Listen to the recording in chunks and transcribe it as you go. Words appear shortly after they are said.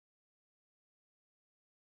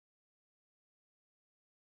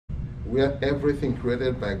where everything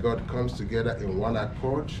created by God comes together in one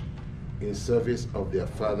accord, in service of their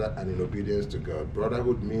Father and in obedience to God.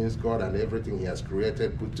 Brotherhood means God and everything he has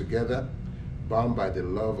created put together, bound by the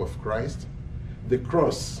love of Christ. The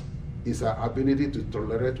cross is our ability to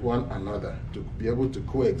tolerate one another, to be able to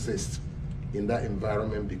coexist in that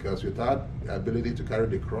environment, because without the ability to carry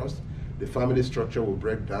the cross, the family structure will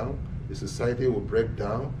break down, the society will break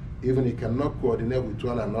down, even you cannot coordinate with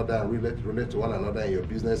one another and relate to one another in your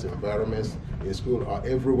business environments, in school, or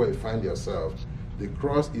everywhere you find yourself. The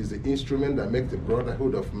cross is the instrument that makes the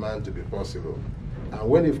brotherhood of man to be possible. And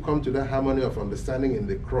when you've come to that harmony of understanding in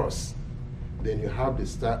the cross, then you have the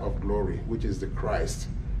star of glory, which is the Christ,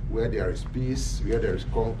 where there is peace, where there is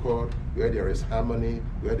concord, where there is harmony,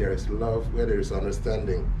 where there is love, where there is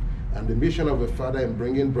understanding. And the mission of the Father in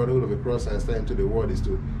bringing Brotherhood of the Cross and Star into the world is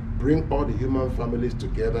to bring all the human families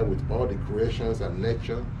together with all the creations and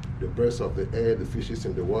nature, the birds of the air, the fishes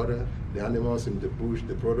in the water, the animals in the bush,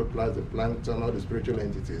 the protoplasm, the plankton, all the spiritual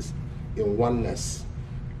entities in oneness,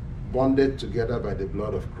 bonded together by the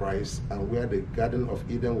blood of Christ, and where the Garden of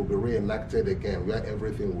Eden will be reenacted again, where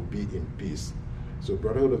everything will be in peace. So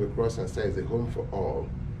Brotherhood of the Cross and Star is a home for all,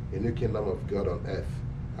 a new kingdom of God on earth.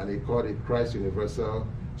 And he called it Christ Universal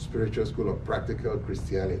Spiritual School of Practical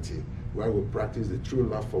Christianity, where we practice the true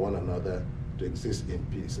love for one another to exist in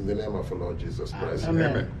peace. In the name of our Lord Jesus Christ.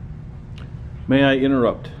 Amen. Amen. May I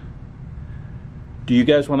interrupt? Do you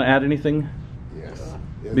guys want to add anything? Yes.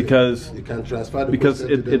 Because you can transfer the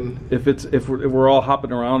because if we're all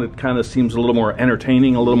hopping around, it kind of seems a little more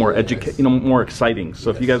entertaining, a little more more exciting. So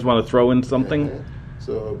if you guys want to throw in something.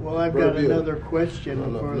 So, well, I've got another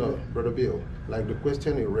question. No, Brother Bill. Like the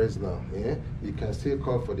question you raised now, you can still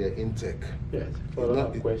call for their intake. Yes,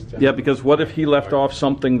 follow-up question. Yeah, because what if he left off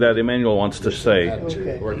something that Emmanuel wants to say?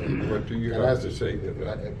 Okay. What do you have to say to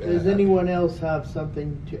that? Does anyone else have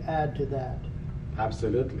something to add to that?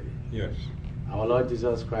 Absolutely. Yes. Our Lord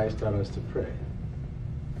Jesus Christ taught us to pray.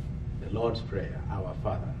 The Lord's Prayer, our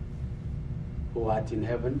Father, who art in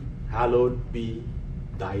heaven, hallowed be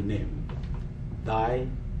thy name. Thy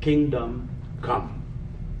kingdom come.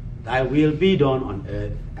 Thy will be done on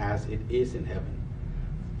earth as it is in heaven.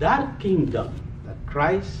 That kingdom that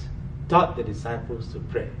Christ taught the disciples to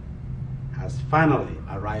pray has finally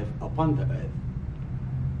arrived upon the earth.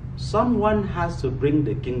 Someone has to bring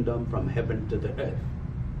the kingdom from heaven to the earth.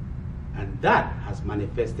 And that has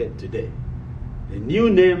manifested today. The new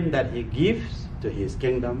name that he gives to his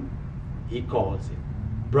kingdom, he calls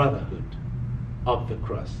it Brotherhood of the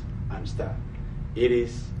Cross and Star. It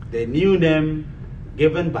is the new name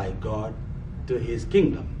given by God to his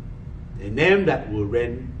kingdom, a name that will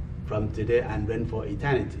reign from today and reign for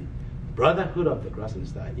eternity. Brotherhood of the Cross and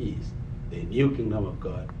Star is the new kingdom of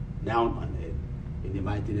God down on earth, in the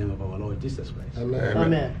mighty name of our Lord Jesus Christ. Amen.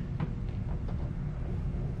 Amen.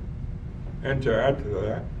 And to add to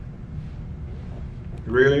that,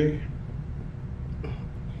 really,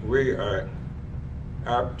 we are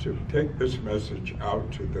apt to take this message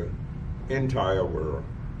out to the entire world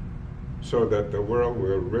so that the world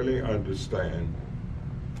will really understand,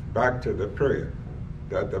 back to the prayer,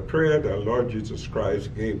 that the prayer the Lord Jesus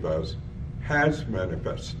Christ gave us has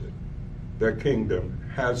manifested. The kingdom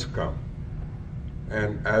has come.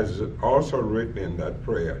 And as also written in that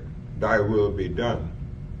prayer, thy will be done,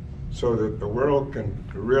 so that the world can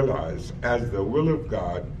realize as the will of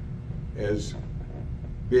God is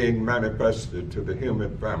being manifested to the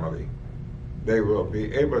human family, they will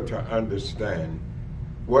be able to understand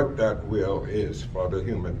what that will is for the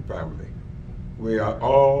human family. We are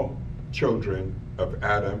all children of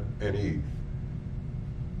Adam and Eve.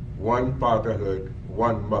 One fatherhood,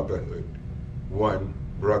 one motherhood, one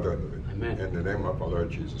brotherhood. Amen. In the name of our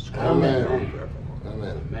Lord Jesus Christ. Amen.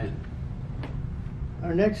 Amen. Amen.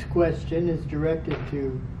 Our next question is directed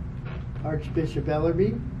to Archbishop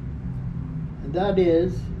Ellerby, and that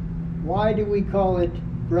is, why do we call it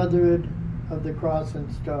Brotherhood of the Cross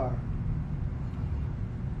and Star?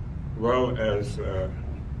 Well, as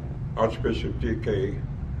Archbishop T.K.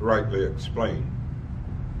 rightly explained,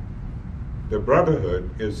 the brotherhood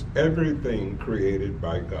is everything created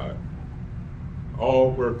by God, all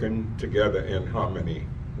working together in harmony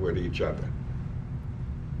with each other.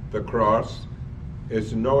 The cross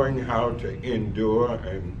is knowing how to endure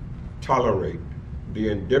and tolerate the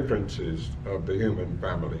indifferences of the human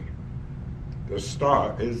family. The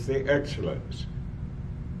star is the excellence,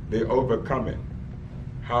 the overcoming,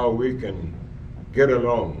 how we can get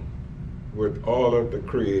along with all of the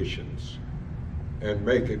creations and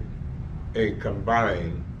make it a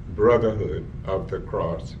combined brotherhood of the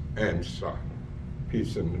cross and star.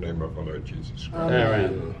 Peace in the name of our Lord Jesus Christ.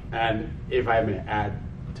 Amen. And if I may add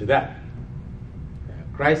to that,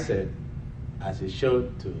 Christ said, as he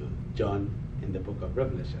showed to John in the book of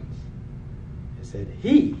Revelations, he said,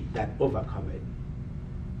 he that overcometh,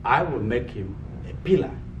 I will make him a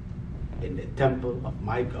pillar in the temple of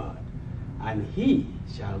my God, and he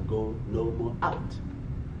shall go no more out.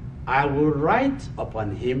 I will write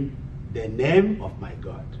upon him the name of my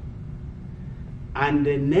God, and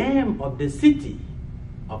the name of the city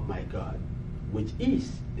of my God, which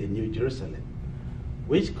is the New Jerusalem,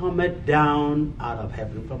 which cometh down out of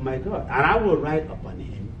heaven from my God. And I will write upon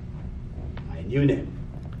him my new name.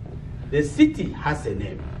 The city has a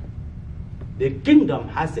name. The kingdom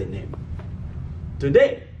has a name.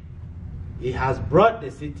 Today, he has brought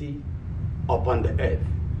the city upon the earth,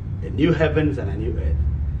 a new heavens and a new earth.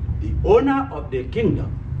 The owner of the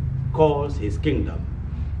kingdom calls his kingdom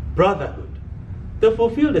brotherhood, to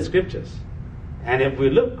fulfill the scriptures. And if we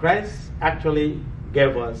look, Christ actually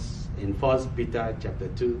gave us in 1 Peter chapter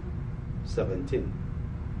 2, 17.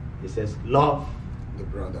 He says, love The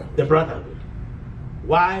brotherhood. the brotherhood.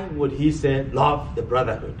 Why would he say love the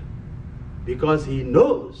brotherhood? Because he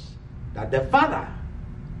knows that the Father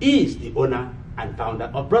is the owner and founder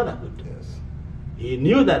of brotherhood. Yes. He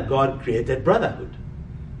knew that God created brotherhood.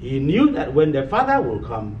 He knew that when the Father will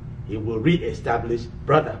come, he will re-establish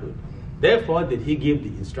brotherhood. Therefore did he give the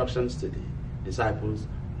instructions to the disciples,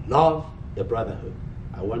 love the brotherhood.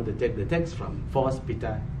 I want to take the text from 1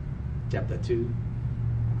 Peter chapter 2,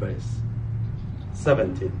 verse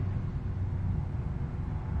 17.